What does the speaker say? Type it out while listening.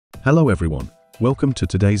Hello everyone, welcome to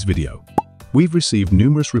today's video. We've received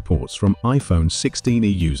numerous reports from iPhone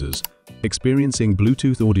 16e users experiencing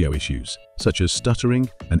Bluetooth audio issues, such as stuttering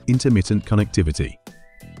and intermittent connectivity.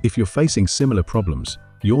 If you're facing similar problems,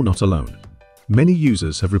 you're not alone. Many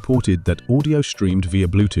users have reported that audio streamed via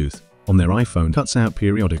Bluetooth on their iPhone cuts out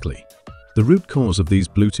periodically. The root cause of these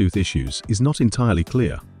Bluetooth issues is not entirely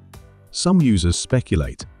clear. Some users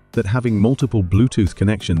speculate that having multiple Bluetooth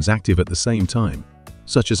connections active at the same time,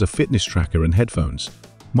 such as a fitness tracker and headphones,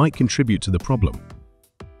 might contribute to the problem.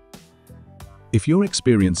 If you're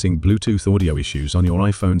experiencing Bluetooth audio issues on your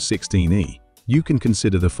iPhone 16e, you can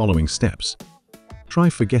consider the following steps. Try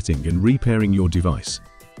forgetting and repairing your device.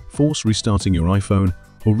 Force restarting your iPhone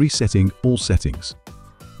or resetting all settings.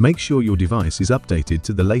 Make sure your device is updated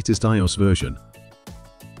to the latest iOS version.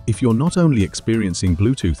 If you're not only experiencing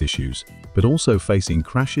Bluetooth issues, but also facing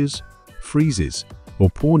crashes, freezes, or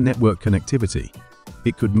poor network connectivity,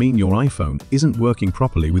 it could mean your iPhone isn't working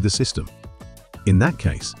properly with the system. In that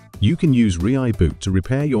case, you can use ReiBoot to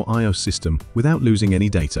repair your iOS system without losing any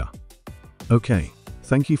data. Okay,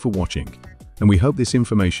 thank you for watching, and we hope this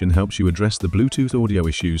information helps you address the Bluetooth audio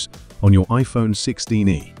issues on your iPhone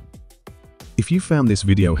 16e. If you found this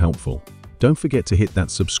video helpful, don't forget to hit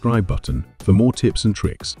that subscribe button for more tips and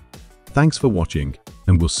tricks. Thanks for watching,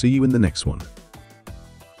 and we'll see you in the next one.